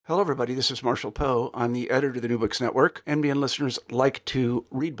Hello, everybody. This is Marshall Poe. I'm the editor of the New Books Network. NBN listeners like to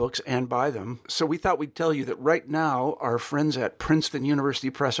read books and buy them. So we thought we'd tell you that right now, our friends at Princeton University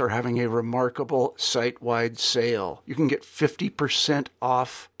Press are having a remarkable site-wide sale. You can get 50%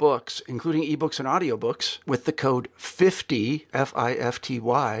 off books, including ebooks and audiobooks, with the code 50,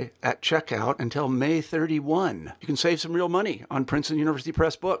 F-I-F-T-Y, at checkout until May 31. You can save some real money on Princeton University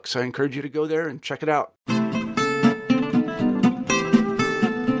Press books. I encourage you to go there and check it out.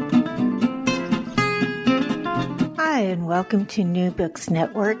 Hi, and welcome to New Books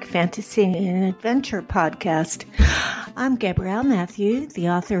Network Fantasy and Adventure Podcast. I'm Gabrielle Mathieu, the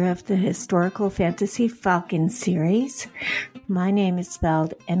author of the historical fantasy Falcon series. My name is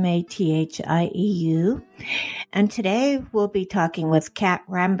spelled Mathieu, and today we'll be talking with Kat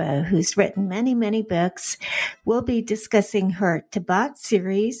Rambo, who's written many books. We'll be discussing her Tibet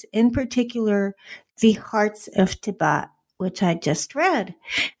series, in particular, The Hearts of Tibet, which I just read.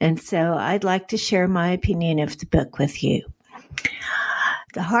 And so I'd like to share my opinion of the book with you.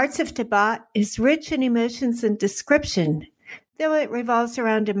 The Hearts of Tibet is rich in emotions and description, though it revolves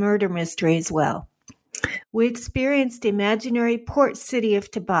around a murder mystery as well. We experienced the imaginary port city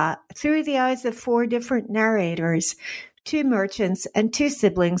of Tibet through the eyes of 4 different narrators, 2 merchants and 2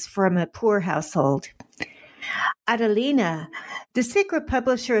 siblings from a poor household. Adelina, the secret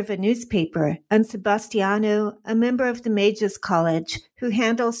publisher of a newspaper, and Sebastiano, a member of the Mages College who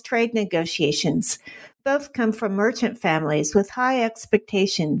handles trade negotiations. Both come from merchant families with high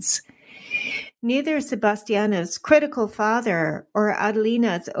expectations. Neither Sebastiano's critical father or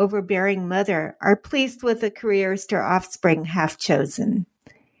Adelina's overbearing mother are pleased with the careers their offspring have chosen.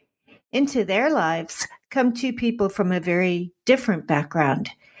 Into their lives come 2 people from a very different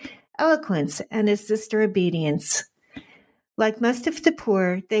background, Eloquence and his sister Obedience. Like most of the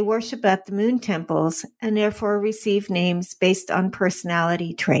poor, they worship at the moon temples and therefore receive names based on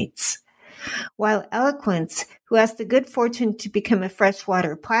personality traits. While Eloquence, who has the good fortune to become a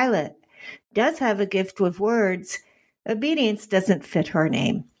freshwater pilot, does have a gift with words, Obedience doesn't fit her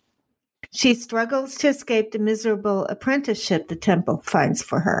name. She struggles to escape the miserable apprenticeship the temple finds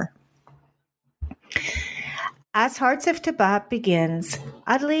for her. As Hearts of Tibet begins,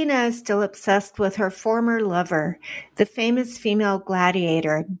 Adelina is still obsessed with her former lover, the famous female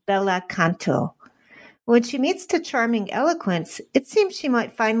gladiator, Bella Canto. When she meets the charming Eloquence, it seems she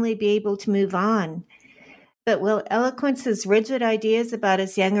might finally be able to move on. But will Eloquence's rigid ideas about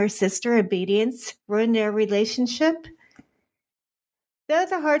his younger sister, Obedience, ruin their relationship? Though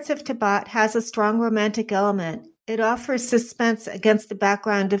The Hearts of Tibet has a strong romantic element, it offers suspense against the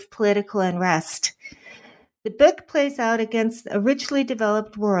background of political unrest. The book plays out against a richly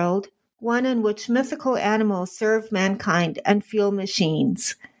developed world, one in which mythical animals serve mankind and fuel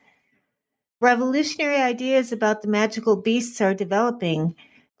machines. Revolutionary ideas about the magical beasts are developing.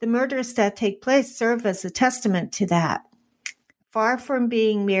 The murders that take place serve as a testament to that. Far from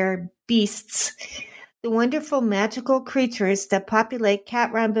being mere beasts, the wonderful magical creatures that populate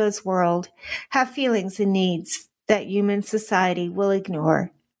Kat Rambo's world have feelings and needs that human society will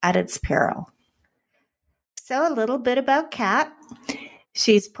ignore at its peril. So a little bit about Kat.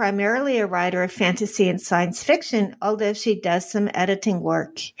 She's primarily a writer of fantasy and science fiction, although she does some editing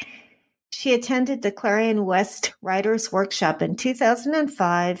work. She attended the Clarion West Writers' Workshop in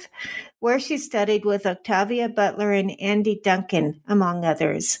 2005, where she studied with Octavia Butler and Andy Duncan, among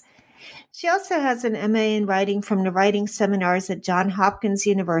others. She also has an MA in writing from the writing seminars at Johns Hopkins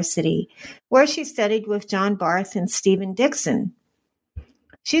University, where she studied with John Barth and Stephen Dixon.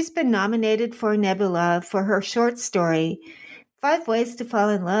 She's been nominated for a Nebula for her short story, 5 Ways to Fall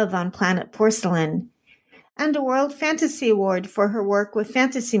in Love on Planet Porcelain, and a World Fantasy Award for her work with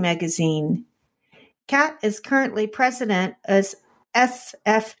Fantasy Magazine. Kat is currently president of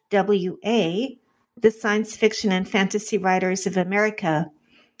SFWA, the Science Fiction and Fantasy Writers of America.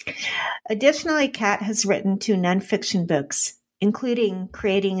 Additionally, Kat has written 2 nonfiction books, including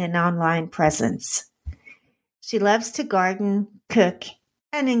Creating an Online Presence. She loves to garden, cook,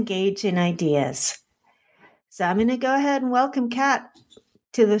 and engage in ideas. So I'm going to go ahead and welcome Kat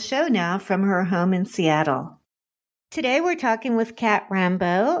to the show now from her home in Seattle. Today we're talking with Kat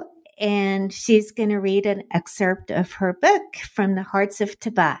Rambo, and she's going to read an excerpt of her book from The Hearts of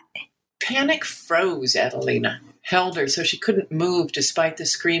Tibet. Panic froze Adelina, held her so she couldn't move despite the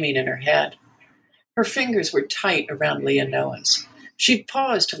screaming in her head. Her fingers were tight around Leonoa's. She'd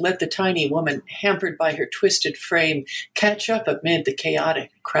paused to let the tiny woman, hampered by her twisted frame, catch up amid the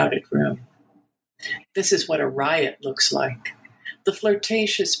chaotic, crowded room. This is what a riot looks like. The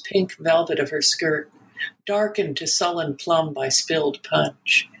flirtatious pink velvet of her skirt, darkened to sullen plum by spilled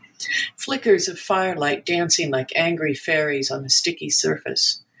punch. Flickers of firelight dancing like angry fairies on the sticky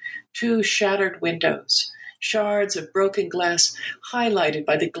surface. 2 shattered windows, shards of broken glass highlighted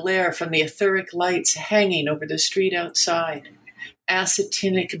by the glare from the etheric lights hanging over the street outside.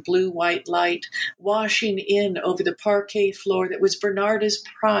 Actinic blue-white light washing in over the parquet floor that was Bernarda's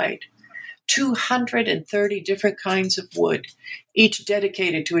pride. 230 different kinds of wood, each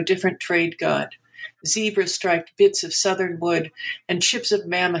dedicated to a different trade god. Zebra-striped bits of southern wood and chips of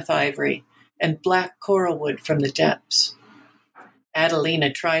mammoth ivory and black coral wood from the depths.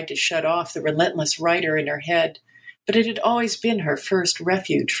 Adelina tried to shut off the relentless writer in her head, but it had always been her first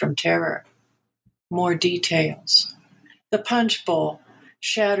refuge from terror. More details. The punch bowl,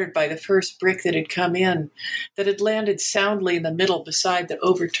 shattered by the first brick that had come in, that had landed soundly in the middle beside the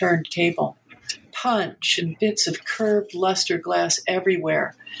overturned table. Punch and bits of curved luster glass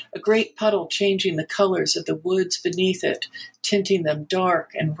everywhere, a great puddle changing the colors of the woods beneath it, tinting them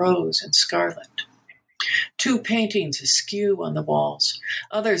dark and rose and scarlet. 2 paintings askew on the walls,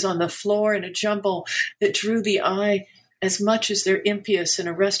 others on the floor in a jumble that drew the eye as much as their impious and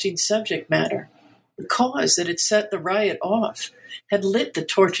arresting subject matter. The cause that had set the riot off had lit the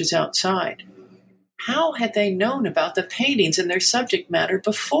torches outside. How had they known about the paintings and their subject matter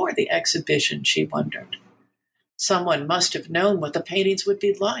before the exhibition, she wondered. Someone must have known what the paintings would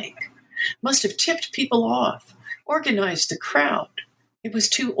be like, must have tipped people off, organized the crowd. It was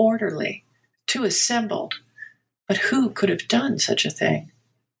too orderly, too assembled. But who could have done such a thing?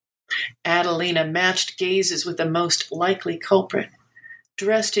 Adelina matched gazes with the most likely culprit,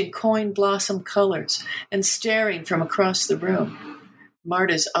 dressed in coin blossom colors and staring from across the room.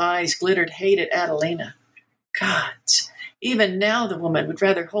 Marta's eyes glittered hate at Adelina. Gods, even now the woman would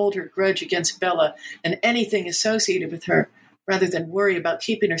rather hold her grudge against Bella and anything associated with her, rather than worry about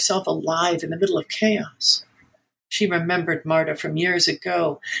keeping herself alive in the middle of chaos. She remembered Marta from years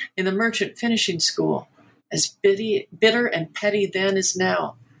ago in the merchant finishing school, as bitter and petty then as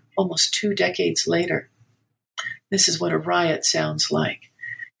now, almost 2 decades later. This is what a riot sounds like.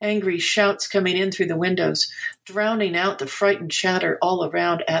 Angry shouts coming in through the windows, drowning out the frightened chatter all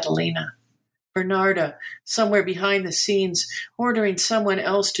around Adelina. Bernarda, somewhere behind the scenes, ordering someone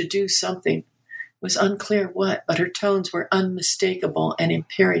else to do something. It was unclear what, but her tones were unmistakable and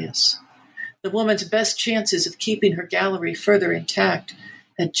imperious. The woman's best chances of keeping her gallery further intact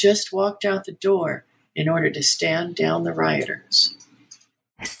had just walked out the door in order to stand down the rioters.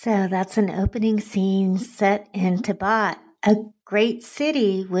 So that's an opening scene set in Tabat, a great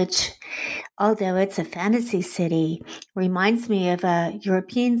city which, although it's a fantasy city, reminds me of a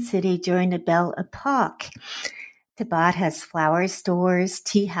European city during the Belle Epoque. Tabat has flower stores,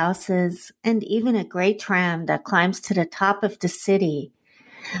 tea houses, and even a great tram that climbs to the top of the city.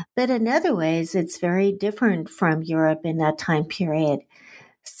 But in other ways, it's very different from Europe in that time period.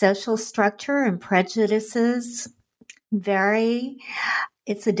 Social structure and prejudices vary.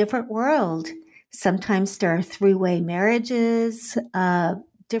 It's a different world. Sometimes there are 3-way marriages.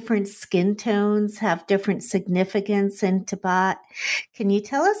 Different skin tones have different significance in Tabat. Can you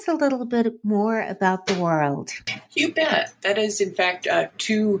tell us a little bit more about the world? You bet. That is, in fact,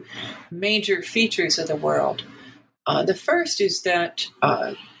 2 major features of the world. The first is that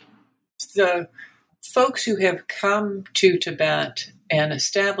the folks who have come to Tibet and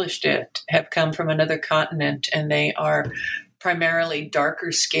established it have come from another continent, and they are primarily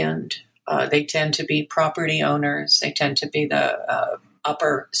darker skinned. They tend to be property owners. They tend to be the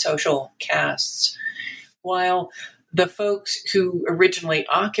upper social castes, while the folks who originally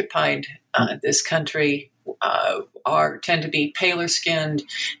occupied this country tend to be paler skinned,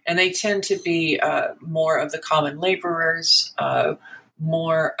 and they tend to be more of the common laborers,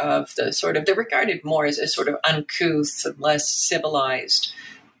 more of the they're regarded more as a sort of uncouth, less civilized,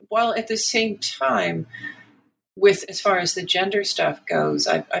 while at the same time, with as far as the gender stuff goes,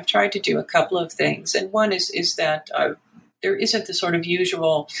 I've tried to do a couple of things, and one is that there isn't the sort of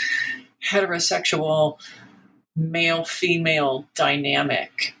usual heterosexual male-female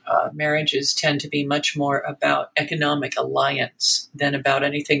dynamic. Marriages tend to be much more about economic alliance than about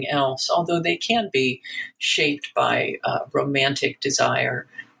anything else, although they can be shaped by romantic desire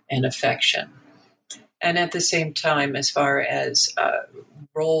and affection. And at the same time, as far as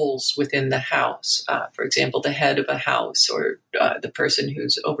roles within the house, for example, the head of a house or the person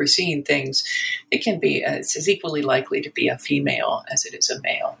who's overseeing things, it can be it's as equally likely to be a female as it is a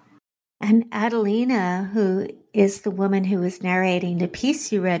male. And Adelina, who is the woman who was narrating the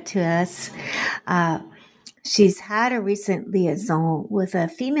piece you read to us, she's had a recent liaison with a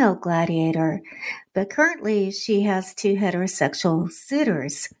female gladiator, but currently she has 2 heterosexual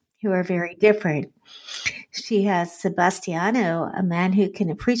suitors who are very different. She has Sebastiano, a man who can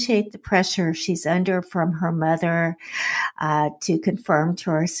appreciate the pressure she's under from her mother to conform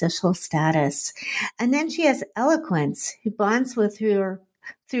to her social status. And then she has Eloquence, who bonds with her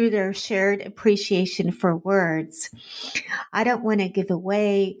through their shared appreciation for words. I don't want to give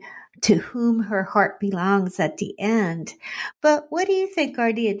away to whom her heart belongs at the end, but what do you think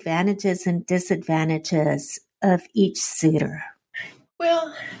are the advantages and disadvantages of each suitor?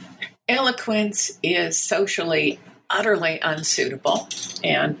 Well, Eloquence is socially utterly unsuitable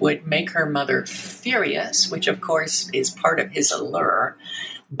and would make her mother furious, which of course is part of his allure.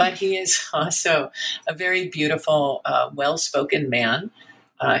 But he is also a very beautiful, well-spoken man.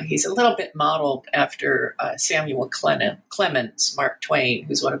 He's a little bit modeled after Samuel Clemens, Mark Twain,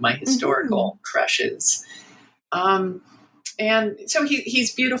 who's one of my historical crushes. And so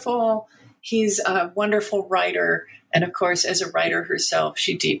he's beautiful. He's a wonderful writer. And of course, as a writer herself,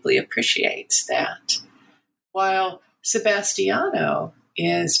 she deeply appreciates that. While Sebastiano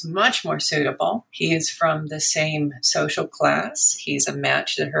is much more suitable. He is from the same social class. He's a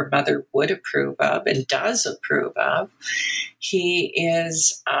match that her mother would approve of and does approve of. He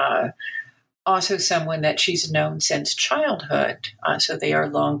is also someone that she's known since childhood. So they are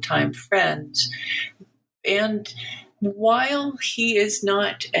longtime friends. And while he is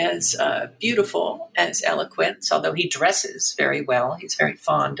not as beautiful as Eloquence, although he dresses very well, he's very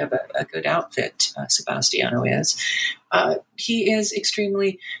fond of a good outfit, Sebastiano is, he is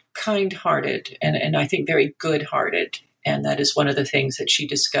extremely kind-hearted and I think very good-hearted. And that is one of the things that she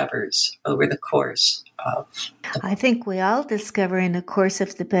discovers over the course of the book. I think we all discover in the course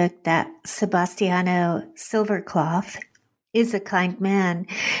of the book that Sebastiano Silvercloth is a kind man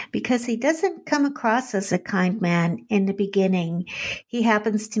because he doesn't come across as a kind man in the beginning. He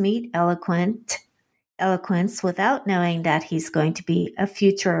happens to meet Eloquence without knowing that he's going to be a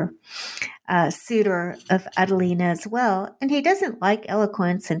future suitor of Adelina as well. And he doesn't like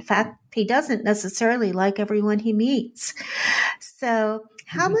Eloquence. In fact, he doesn't necessarily like everyone he meets. So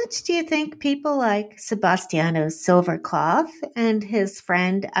how much do you think people like Sebastiano Silvercloth and his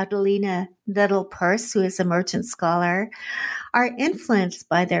friend Adelina Nettlepurse, who is a merchant scholar, are influenced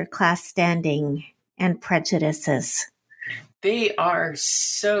by their class standing and prejudices? They are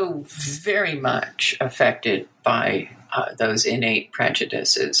so very much affected by those innate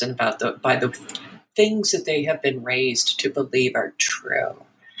prejudices and by the things that they have been raised to believe are true.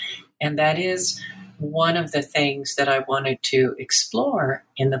 And that is one of the things that I wanted to explore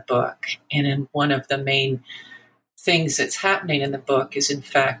in the book. And in one of the main things that's happening in the book is, in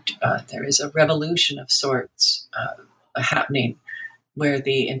fact, there is a revolution of sorts happening where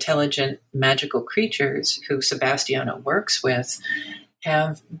the intelligent magical creatures who Sebastiano works with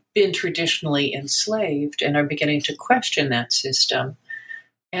have been traditionally enslaved and are beginning to question that system.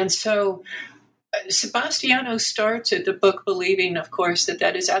 And so Sebastiano starts at the book believing, of course,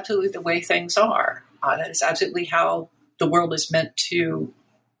 that is absolutely the way things are. That is absolutely how the world is meant to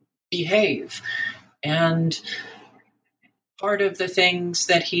behave. And part of the things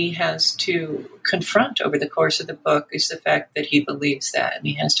that he has to confront over the course of the book is the fact that he believes that, and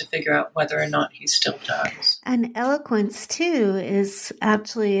he has to figure out whether or not he still does. And Eloquence, too, is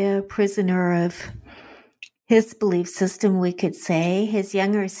actually a prisoner of his belief system, we could say. His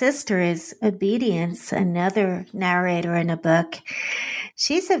younger sister is Obedience, another narrator in a book.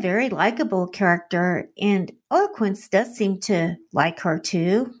 She's a very likable character, and Eloquence does seem to like her,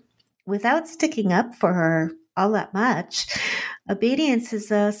 too, without sticking up for her all that much. Obedience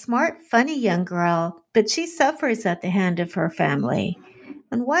is a smart, funny young girl, but she suffers at the hand of her family.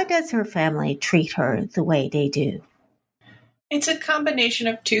 And why does her family treat her the way they do? It's a combination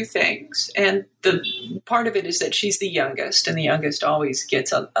of two things. And the part of it is that she's the youngest, and the youngest always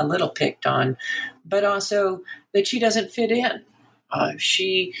gets a little picked on, but also that she doesn't fit in.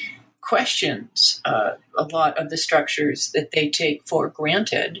 She questions a lot of the structures that they take for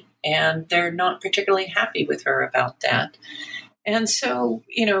granted, and they're not particularly happy with her about that. And so,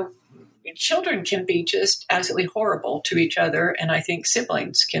 children can be just absolutely horrible to each other, and I think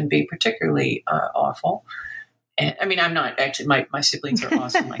siblings can be particularly awful. And, I mean, I'm not actually, my siblings are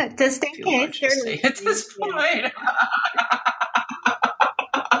awesome. Just in case. At this point.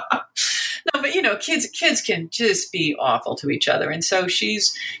 No, but kids can just be awful to each other. And so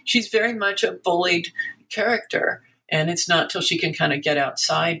she's very much a bullied character. And it's not till she can kind of get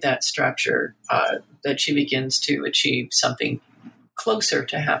outside that structure that she begins to achieve something closer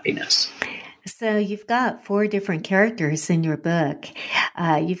to happiness. So you've got 4 different characters in your book.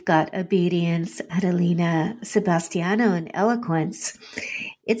 You've got Obedience, Adelina, Sebastiano, and Eloquence.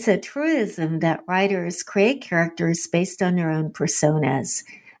 It's a truism that writers create characters based on their own personas.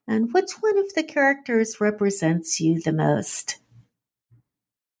 And which one of the characters represents you the most?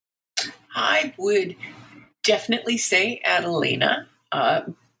 I would definitely say Adelina,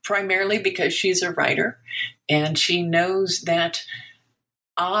 primarily because she's a writer and she knows that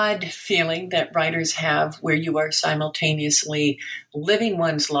odd feeling that writers have where you are simultaneously living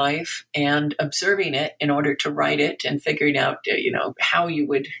one's life and observing it in order to write it and figuring out, how you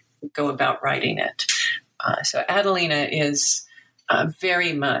would go about writing it. So Adelina is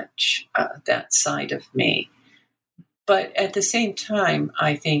very much that side of me. But at the same time,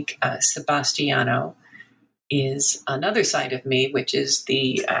 I think Sebastiano is another side of me, which is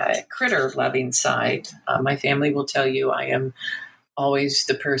the critter-loving side. My family will tell you I am always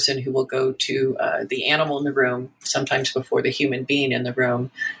the person who will go to the animal in the room, sometimes before the human being in the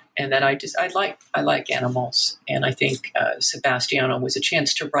room, and that I like animals, and I think Sebastiano was a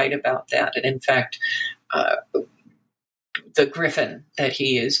chance to write about that. And in fact, the griffin that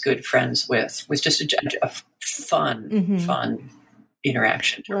he is good friends with was just a fun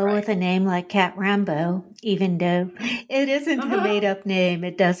interaction. Well, with a name like Cat Rambo, even though it isn't a made-up name,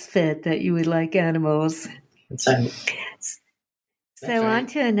 it does fit that you would like animals. So on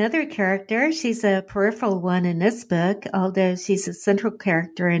to another character. She's a peripheral one in this book, although she's a central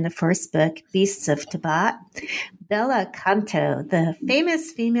character in the first book, Beasts of Tibet. Bella Canto, the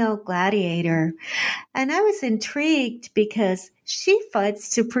famous female gladiator. And I was intrigued because she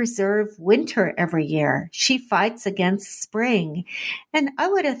fights to preserve winter every year. She fights against spring. And I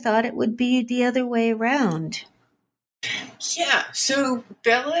would have thought it would be the other way around. Yeah, so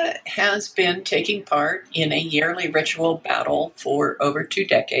Bella has been taking part in a yearly ritual battle for over 2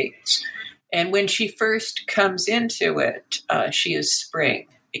 decades. And when she first comes into it, she is spring,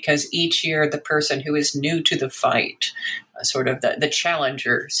 because each year the person who is new to the fight, sort of the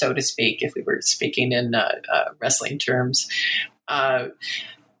challenger, so to speak, if we were speaking in wrestling terms,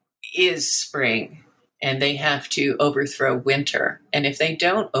 is spring. And they have to overthrow winter. And if they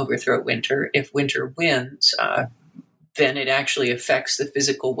don't overthrow winter, if winter wins, then it actually affects the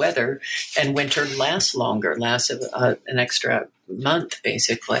physical weather, and winter lasts longer, lasts an extra month,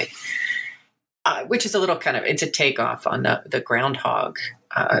 basically, which is a little it's a takeoff on the groundhog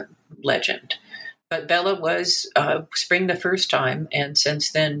legend. But Bella was spring the first time, and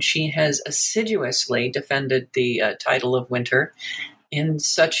since then she has assiduously defended the title of winter in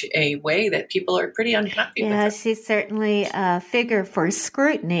such a way that people are pretty unhappy with her. Yeah, she's certainly a figure for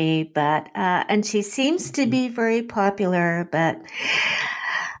scrutiny, but and she seems to be very popular, but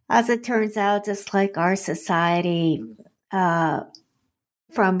as it turns out, just like our society,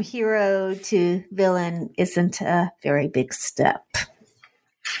 from hero to villain isn't a very big step.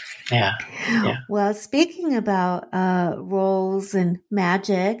 Yeah. Well, speaking about roles and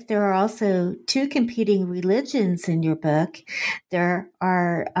magic, there are also 2 competing religions in your book. There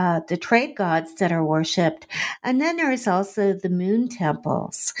are the trade gods that are worshipped, and then there is also the moon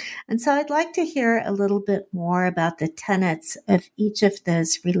temples. And so I'd like to hear a little bit more about the tenets of each of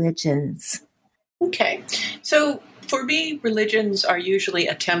those religions. Okay. So for me, religions are usually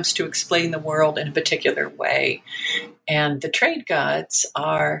attempts to explain the world in a particular way. And the trade gods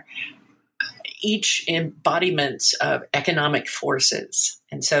are each embodiments of economic forces.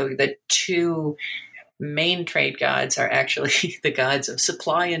 And so the 2 main trade gods are actually the gods of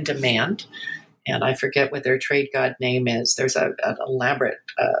supply and demand. And I forget what their trade god name is. There's an elaborate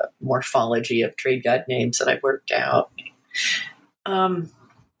morphology of trade god names that I worked out.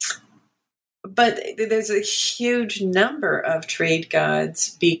 But there's a huge number of trade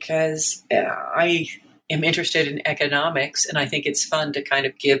gods because I am interested in economics, and I think it's fun to kind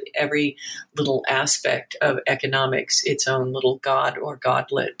of give every little aspect of economics its own little god or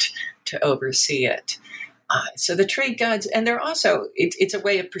godlet to oversee it. So the trade gods, and they're also, it's a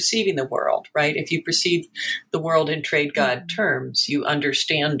way of perceiving the world, right? If you perceive the world in trade god terms, you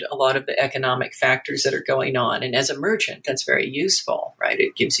understand a lot of the economic factors that are going on. And as a merchant, that's very useful, right?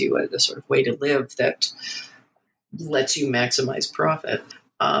 It gives you a sort of way to live that lets you maximize profit.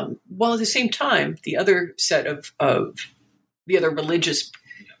 While at the same time, the other set of the other religious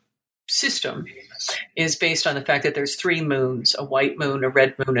system is based on the fact that there's 3 moons, a white moon, a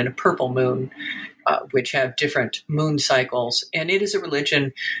red moon, and a purple moon, which have different moon cycles. And it is a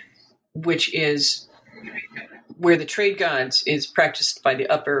religion which is where the trade gods is practiced by the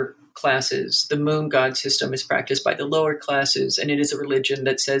upper classes. The moon god system is practiced by the lower classes. And it is a religion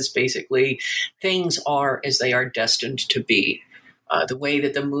that says basically things are as they are destined to be. The way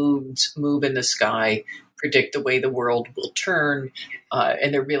that the moons move in the sky predict the way the world will turn,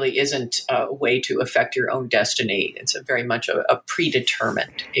 and there really isn't a way to affect your own destiny. It's very much a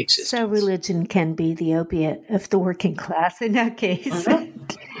predetermined existence. So religion can be the opiate of the working class in that case.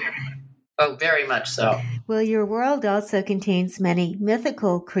 Oh, very much so. Well, your world also contains many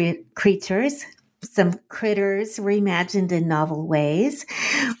mythical creatures, some critters reimagined in novel ways.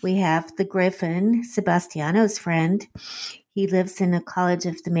 We have the Griffin, Sebastiano's friend. He lives in a College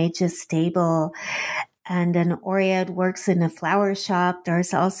of the Mages stable, and an Oread works in a flower shop.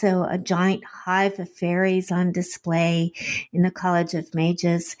 There's also a giant hive of fairies on display in the College of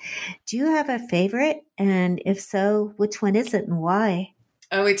Mages. Do you have a favorite? And if so, which one is it and why?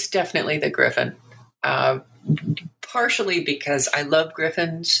 Oh, it's definitely the Griffin. Partially because I love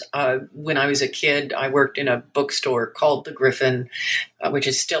griffins. When I was a kid, I worked in a bookstore called the Griffin, which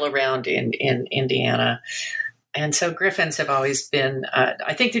is still around in Indiana. And so griffins have always been,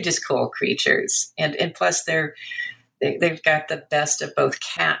 I think they're just cool creatures. And plus they've got the best of both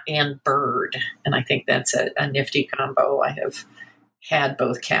cat and bird. And I think that's a nifty combo. I have had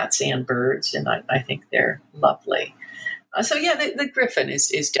both cats and birds, and I think they're lovely. So yeah, the Griffin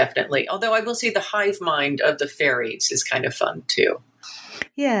is definitely, although I will say the hive mind of the fairies is kind of fun too.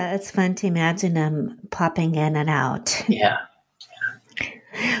 Yeah, it's fun to imagine them popping in and out. Yeah.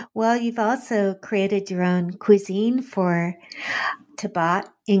 Well, you've also created your own cuisine for Tibet,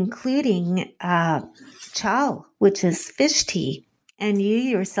 including chow, which is fish tea. And you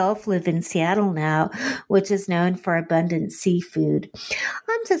yourself live in Seattle now, which is known for abundant seafood.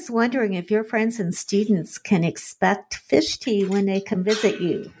 I'm just wondering if your friends and students can expect fish tea when they come visit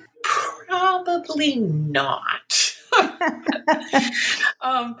you. Probably not.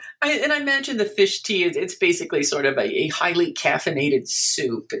 I imagine the fish tea, it's basically sort of a highly caffeinated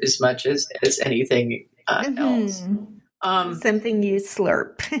soup as much as anything else. Something you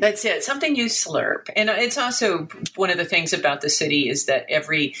slurp. That's it. Something you slurp. And it's also one of the things about the city is that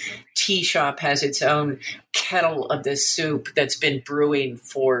every tea shop has its own kettle of this soup that's been brewing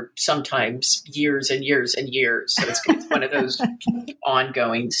for sometimes years and years and years. So it's one of those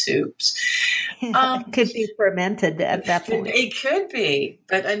ongoing soups. It could be fermented at that point. It could be.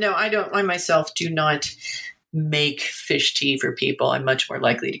 But no, I myself do not make fish tea for people. I'm much more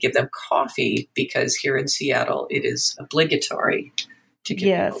likely to give them coffee because here in Seattle, it is obligatory to give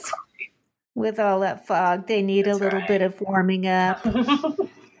people coffee. With all that fog, they need a little bit of warming up.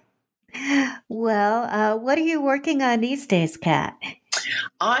 Well, what are you working on these days, Kat?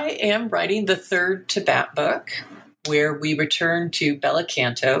 I am writing the third Tibet book, where we return to Bella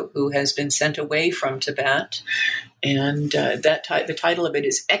Canto, who has been sent away from Tibet. And the title of it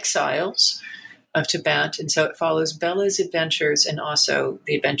is Exiles of Tibet, and so it follows Bella's adventures and also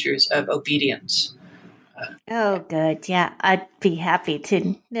the adventures of Obedience. Oh, good. Yeah, I'd be happy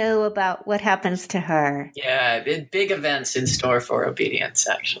to know about what happens to her. Yeah, big events in store for Obedience,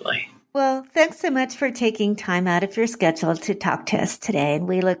 actually. Well, thanks so much for taking time out of your schedule to talk to us today, and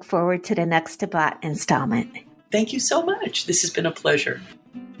we look forward to the next Tibet installment. Thank you so much. This has been a pleasure.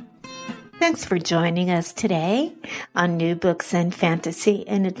 Thanks for joining us today on New Books in Fantasy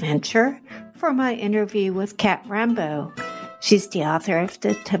and Adventure for my interview with Kat Rambo. She's the author of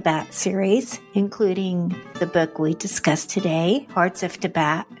the Tibet series, including the book we discussed today, Hearts of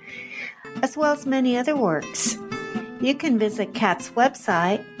Tibet, as well as many other works. You can visit Kat's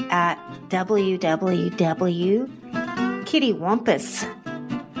website at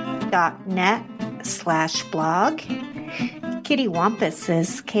www.kittywampus.net/blog. Kitty Wampus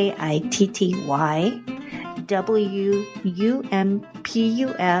is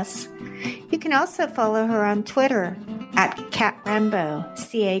KITTYWUMPUS. You can also follow her on Twitter at Kat Rambo,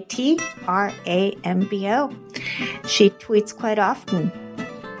 CATRAMBO. She tweets quite often.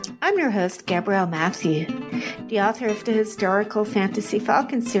 I'm your host, Gabrielle Matthew, the author of the historical fantasy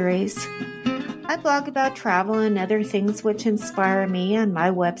Falcon series. I blog about travel and other things which inspire me on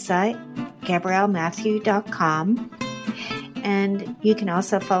my website, GabrielleMatthew.com. And you can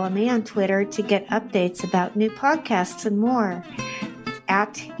also follow me on Twitter to get updates about new podcasts and more.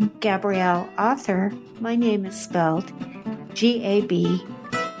 At Gabrielle Author, my name is spelled GABRIELLE.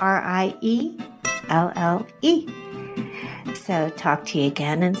 So talk to you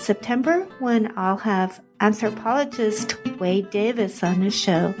again in September when I'll have anthropologist Wade Davis on the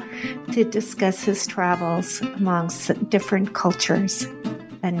show to discuss his travels amongst different cultures.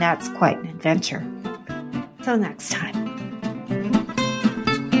 And that's quite an adventure. Till next time.